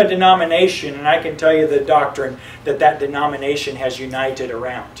 You name a denomination, and I can tell you the doctrine that that denomination has united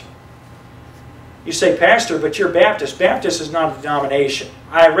around. You say, Pastor, but you're Baptist. Baptist is not a denomination.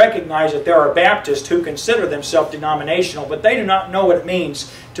 I recognize that there are Baptists who consider themselves denominational, but they do not know what it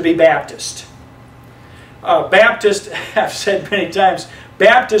means to be Baptist. Baptists, I've said many times,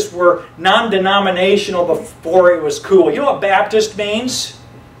 Baptists were non-denominational before it was cool. You know what Baptist means?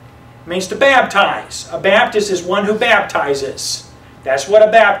 It means to baptize. A Baptist is one who baptizes. That's what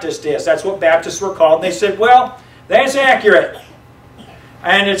a Baptist is. That's what Baptists were called. And they said, well, that's accurate.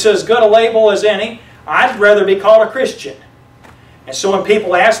 And it's as good a label as any. I'd rather be called a Christian. And so when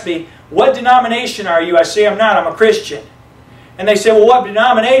people ask me, what denomination are you? I say, I'm not. I'm a Christian. And they say, well, what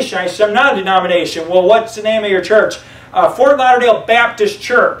denomination? I say, I'm not a denomination. Well, what's the name of your church? Fort Lauderdale Baptist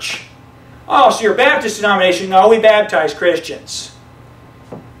Church. Oh, so you're a Baptist denomination? No, we baptize Christians.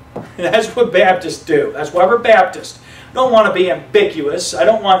 That's what Baptists do. That's why we're Baptists. I don't want to be ambiguous. I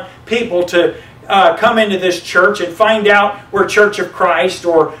don't want people to come into this church and find out we're Church of Christ,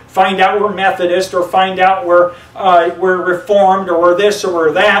 or find out we're Methodist, or find out we're Reformed, or we're this or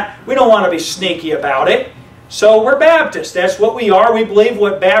we're that. We don't want to be sneaky about it. So we're Baptists. That's what we are. We believe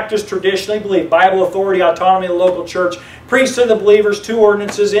what Baptists traditionally believe. Bible authority, autonomy of the local church, priesthood of the believers, 2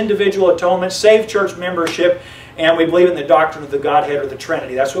 ordinances, individual atonement, saved church membership, and we believe in the doctrine of the Godhead or the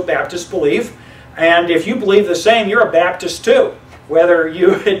Trinity. That's what Baptists believe. And if you believe the same, you're a Baptist too, whether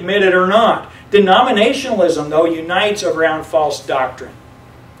you admit it or not. Denominationalism, though, unites around false doctrine.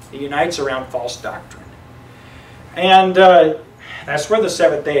 It unites around false doctrine. And that's where the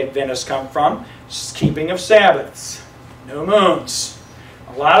Seventh-day Adventists come from. Keeping of Sabbaths, new moons.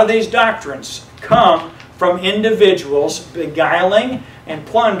 A lot of these doctrines come from individuals beguiling and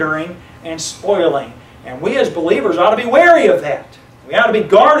plundering and spoiling. And we as believers ought to be wary of that. We ought to be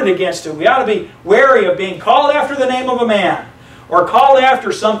guarded against it. We ought to be wary of being called after the name of a man, or called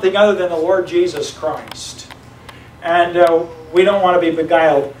after something other than the Lord Jesus Christ. And we don't want to be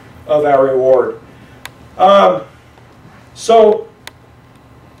beguiled of our reward. So,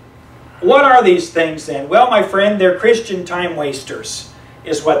 what are these things then? Well, my friend, they're Christian time wasters,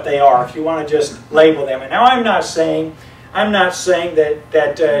 is what they are, if you want to just label them. And now I'm not saying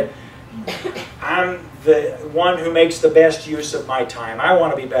that I'm the one who makes the best use of my time. I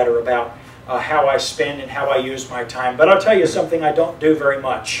want to be better about how I spend and how I use my time. But I'll tell you something I don't do very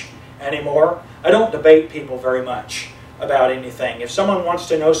much anymore. I don't debate people very much about anything. If someone wants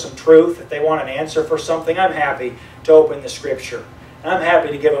to know some truth, if they want an answer for something, I'm happy to open the Scripture. I'm happy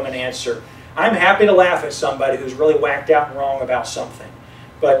to give them an answer. I'm happy to laugh at somebody who's really whacked out and wrong about something.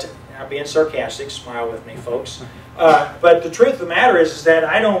 But I'm being sarcastic. Smile with me, folks. But the truth of the matter is that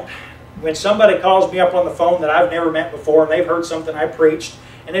I don't... When somebody calls me up on the phone that I've never met before, and they've heard something I preached,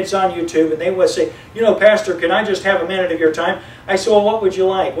 and it's on YouTube, and they will say, you know, Pastor, can I just have a minute of your time? I say, well, what would you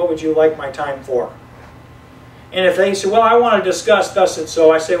like? What would you like my time for? And if they say, well, I want to discuss thus and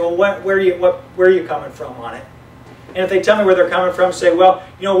so, I say, well, where are you coming from on it? And if they tell me where they're coming from, say, well,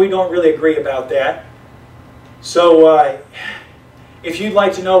 you know, we don't really agree about that. So if you'd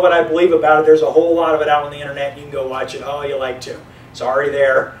like to know what I believe about it, there's a whole lot of it out on the internet. You can go watch it all you like to. It's already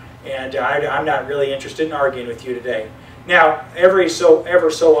there. And I'm not really interested in arguing with you today. Now, ever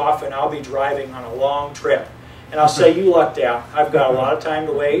so often, I'll be driving on a long trip. And I'll say, you lucked out. I've got a lot of time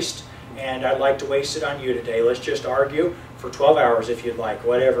to waste, and I'd like to waste it on you today. Let's just argue for 12 hours if you'd like,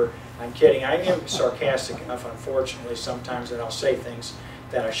 whatever. I'm kidding. I am sarcastic enough, unfortunately, sometimes that I'll say things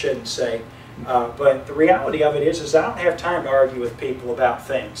that I shouldn't say. But the reality of it is I don't have time to argue with people about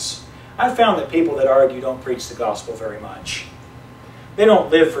things. I've found that people that argue don't preach the gospel very much. They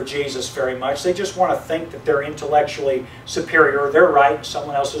don't live for Jesus very much. They just want to think that they're intellectually superior, they're right and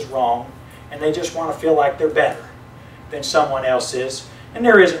someone else is wrong, and they just want to feel like they're better than someone else is. And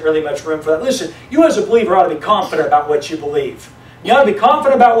there isn't really much room for that. Listen, you as a believer ought to be confident about what you believe. You ought to be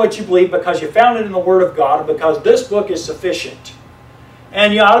confident about what you believe because you found it in the Word of God and because this book is sufficient.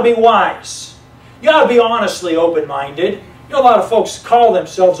 And you ought to be wise. You ought to be honestly open-minded. You know, a lot of folks call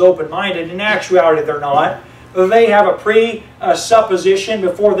themselves open-minded. In actuality, they're not. They have a presupposition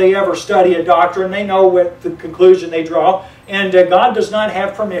before they ever study a doctrine. They know what the conclusion they draw. And God does not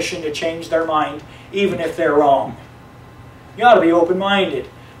have permission to change their mind, even if they're wrong. You ought to be open-minded.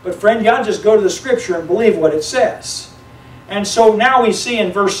 But friend, you ought to just go to the Scripture and believe what it says. And so now we see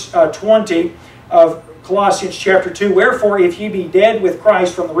in verse 20 of Colossians chapter 2, "Wherefore, if ye be dead with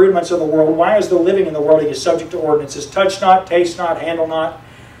Christ from the rudiments of the world, why as though living in the world ye are subject to ordinances, touch not, taste not, handle not."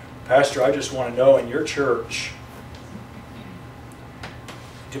 Pastor, I just want to know, in your church,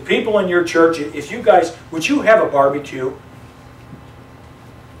 do people in your church, if you guys, would you have a barbecue?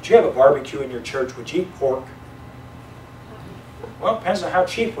 Would you have a barbecue in your church? Would you eat pork? Well, it depends on how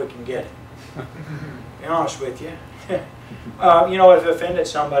cheap we can get it. To be honest with you. You know, if it offended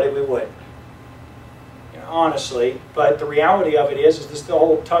somebody, we would. You know, honestly. But the reality of it is this the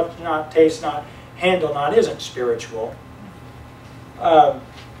whole touch not, taste not, handle not isn't spiritual.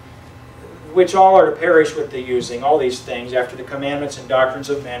 Which all are to perish with the using, all these things, after the commandments and doctrines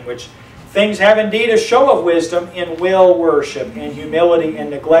of men, which things have indeed a show of wisdom in will worship, in humility, and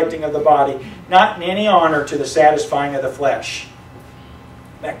neglecting of the body, not in any honor to the satisfying of the flesh.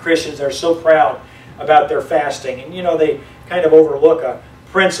 That Christians are so proud about their fasting, and you know, they kind of overlook a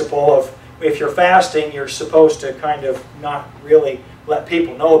principle of, if you're fasting, you're supposed to kind of not really let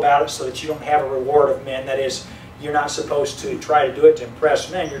people know about it so that you don't have a reward of men. That is, you're not supposed to try to do it to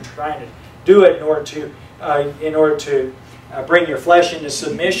impress men. You're trying to do it in order to bring your flesh into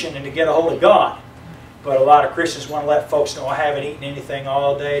submission and to get a hold of God. But a lot of Christians want to let folks know, I haven't eaten anything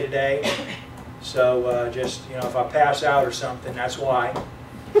all day today, so just, you know, if I pass out or something, that's why.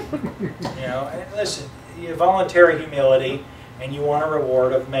 You know, and listen, you voluntary humility, and you want a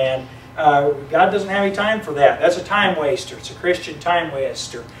reward of man. God doesn't have any time for that. That's a time waster. It's a Christian time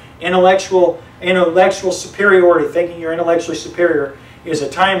waster. Intellectual superiority, thinking you're intellectually superior, is a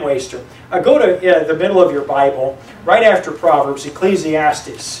time waster. Go to the middle of your Bible, right after Proverbs,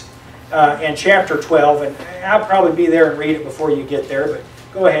 Ecclesiastes, in chapter 12, and I'll probably be there and read it before you get there, but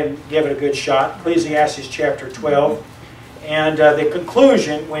go ahead and give it a good shot. Ecclesiastes chapter 12. And the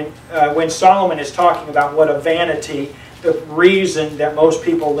conclusion, when Solomon is talking about what a vanity, the reason that most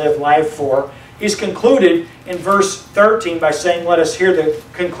people live life for, he's concluded in verse 13 by saying, let us hear the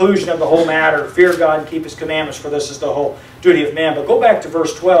conclusion of the whole matter. Fear God and keep His commandments, for this is the whole duty of man. But go back to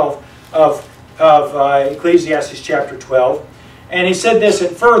verse 12 of Ecclesiastes chapter 12. And he said this,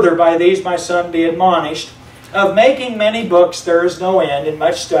 and further, by these, my son, be admonished, of making many books there is no end, and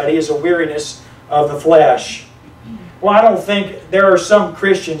much study is a weariness of the flesh. Well, I don't think there are some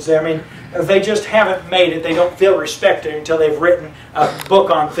Christians, I mean, they just haven't made it. They don't feel respected until they've written a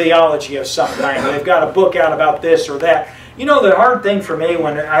book on theology of some kind. They've got a book out about this or that. You know, the hard thing for me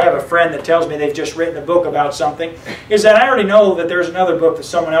when I have a friend that tells me they've just written a book about something is that I already know that there's another book that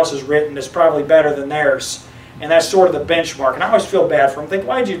someone else has written that's probably better than theirs. And that's sort of the benchmark. And I always feel bad for them. Think,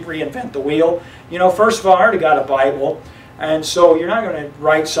 why did you reinvent the wheel? You know, first of all, I already got a Bible. And so you're not going to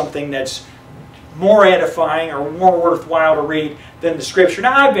write something that's more edifying or more worthwhile to read than the Scripture.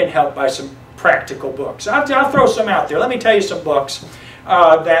 Now, I've been helped by some practical books. I'll throw some out there. Let me tell you some books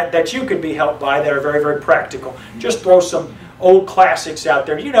that you could be helped by that are very, very practical. Just throw some old classics out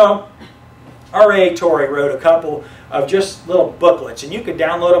there. You know, R.A. Torrey wrote a couple of just little booklets, and you could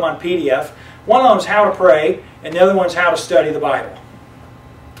download them on PDF. One of them is How to Pray, and the other one's How to Study the Bible.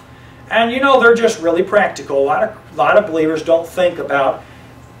 And you know, they're just really practical. A lot of believers don't think about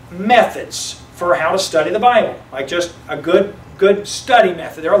methods for how to study the Bible, like just a good study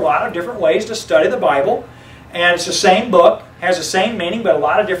method. There are a lot of different ways to study the Bible, and it's the same book, has the same meaning, but a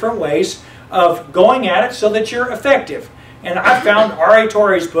lot of different ways of going at it so that you're effective. And I found R.A.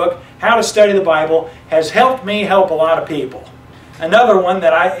 Torrey's book, How to Study the Bible, has helped me help a lot of people. Another one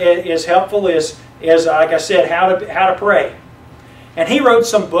that is helpful is like I said, How to Pray. And he wrote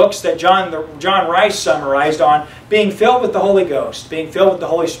some books that John Rice summarized on being filled with the Holy Ghost, being filled with the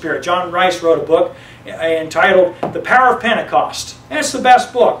Holy Spirit. John Rice wrote a book entitled The Power of Pentecost. And it's the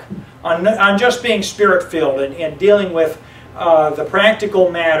best book on just being Spirit-filled and dealing with the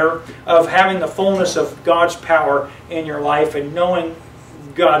practical matter of having the fullness of God's power in your life and knowing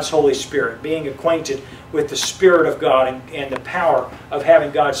God's Holy Spirit, being acquainted with the Spirit of God and the power of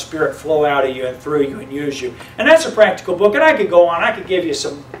having God's Spirit flow out of you and through you and use you. And that's a practical book. And I could go on. I could give you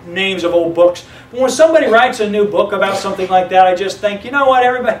some names of old books. But when somebody writes a new book about something like that, I just think, you know what,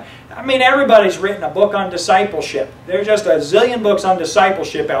 everybody's written a book on discipleship. There's just a zillion books on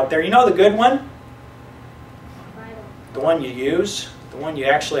discipleship out there. You know the good one? The one you use? The one you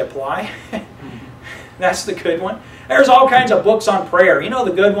actually apply? That's the good one. There's all kinds of books on prayer. You know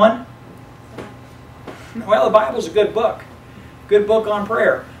the good one? Well, the Bible's a good book. Good book on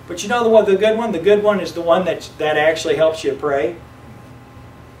prayer. But you know what the good one? The good one is the one that actually helps you pray.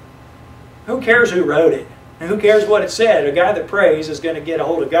 Who cares who wrote it? And who cares what it said? A guy that prays is going to get a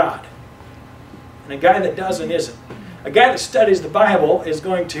hold of God. And a guy that doesn't isn't. A guy that studies the Bible is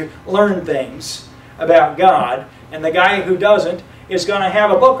going to learn things about God. And the guy who doesn't is going to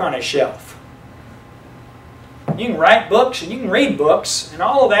have a book on his shelf. You can write books and you can read books. And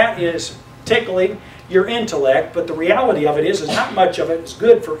all of that is tickling your intellect. But the reality of it is not much of it is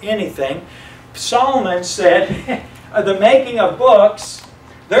good for anything. Solomon said, the making of books,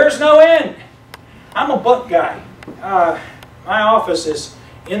 there's no end. I'm a book guy. My office is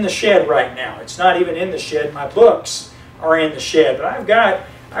in the shed right now. It's not even in the shed. My books are in the shed. But I've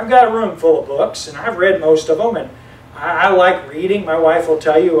got a room full of books, and I've read most of them. And I like reading. My wife will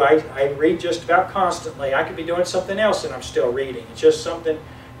tell you I read just about constantly. I could be doing something else and I'm still reading. It's just something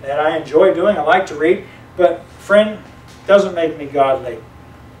that I enjoy doing. I like to read. But, friend, it doesn't make me godly.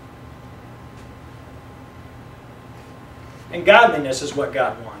 And godliness is what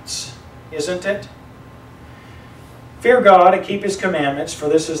God wants, isn't it? Fear God and keep His commandments, for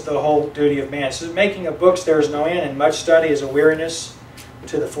this is the whole duty of man. It says, making of books there is no end, and much study is a weariness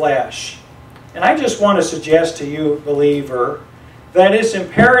to the flesh. And I just want to suggest to you, believer, that it's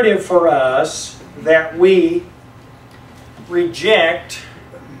imperative for us that we reject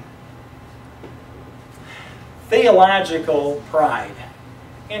theological pride,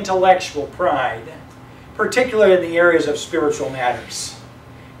 intellectual pride, particularly in the areas of spiritual matters.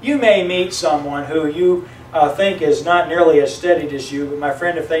 You may meet someone who you think is not nearly as studied as you, but my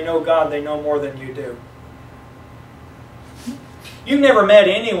friend, if they know God, they know more than you do. You've never met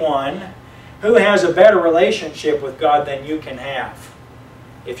anyone who has a better relationship with God than you can have,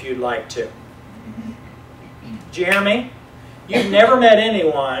 if you'd like to. Did you hear me? You've never met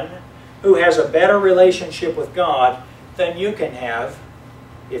anyone who has a better relationship with God than you can have,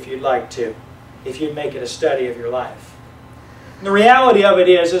 if you'd like to, if you'd make it a study of your life. And the reality of it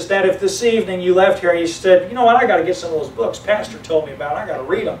is that if this evening you left here and you said, you know what, I got to get some of those books Pastor told me about, I got to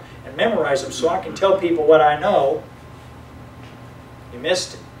read them and memorize them so I can tell people what I know, you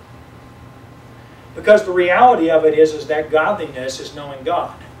missed it. Because the reality of it is that godliness is knowing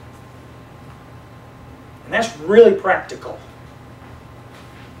God. And that's really practical.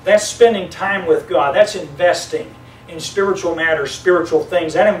 That's spending time with God. That's investing in spiritual matters, spiritual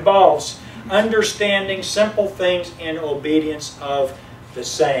things. That involves understanding simple things in obedience of the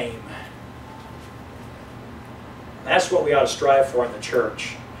same. That's what we ought to strive for in the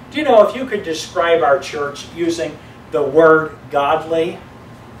church. Do you know, if you could describe our church using the word godly,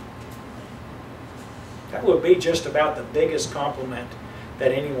 that would be just about the biggest compliment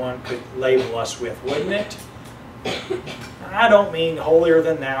that anyone could label us with, wouldn't it? I don't mean holier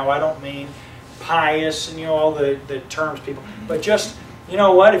than thou. I don't mean pious and, you know, all the terms people. But just, you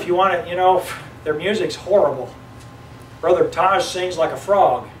know what, if you want to, you know, their music's horrible. Brother Taj sings like a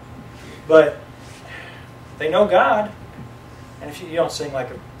frog. But they know God. And if you don't sing like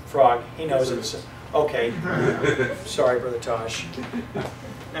a frog, he knows it. Okay. Sorry, Brother Taj.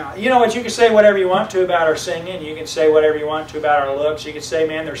 Now, you know what, you can say whatever you want to about our singing. You can say whatever you want to about our looks. You can say,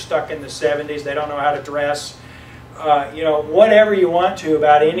 man, they're stuck in the 70s. They don't know how to dress. You know, whatever you want to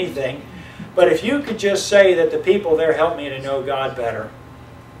about anything. But if you could just say that the people there helped me to know God better.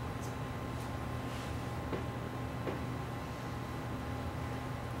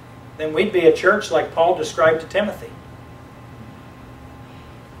 Then we'd be a church like Paul described to Timothy.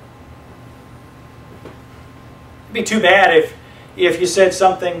 It'd be too bad if you said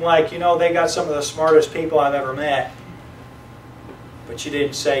something like, you know, they got some of the smartest people I've ever met. But you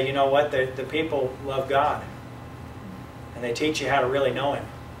didn't say, you know what, the people love God. And they teach you how to really know Him.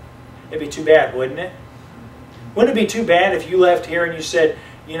 It'd be too bad, wouldn't it? Wouldn't it be too bad if you left here and you said,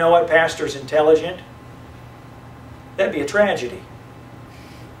 you know what, Pastor's intelligent? That'd be a tragedy.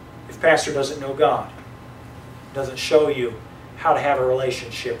 If Pastor doesn't know God, doesn't show you how to have a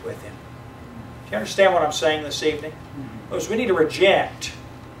relationship with Him. Do you understand what I'm saying this evening? Because we need to reject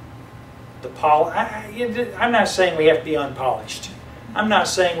the I'm not saying we have to be unpolished. I'm not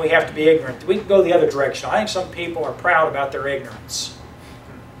saying we have to be ignorant. We can go the other direction. I think some people are proud about their ignorance.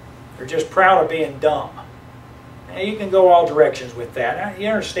 They're just proud of being dumb. And you can go all directions with that. You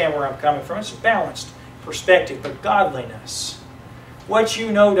understand where I'm coming from. It's a balanced perspective. But godliness, what you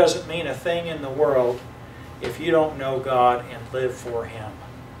know doesn't mean a thing in the world if you don't know God and live for Him.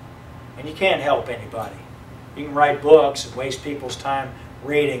 And you can't help anybody. You can write books and waste people's time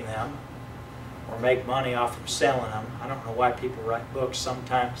reading them or make money off of selling them. I don't know why people write books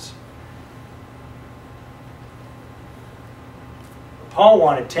sometimes. Paul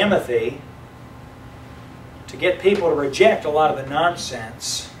wanted Timothy to get people to reject a lot of the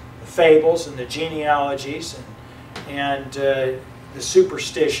nonsense, the fables and the genealogies and the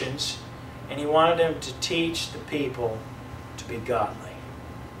superstitions, and he wanted them to teach the people to be godly.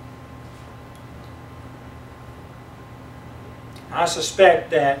 I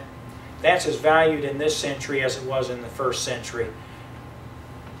suspect that that's as valued in this century as it was in the first century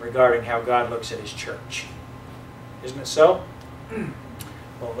regarding how God looks at His church. Isn't it so?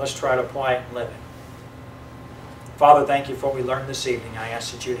 Well, let's try to apply it and live it. Father, thank you for what we learned this evening. I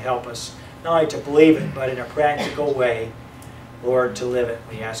ask that you'd help us not only to believe it, but in a practical way, Lord, to live it.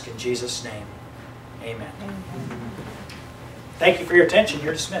 We ask in Jesus' name. Amen. Thank you for your attention.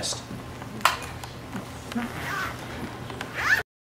 You're dismissed.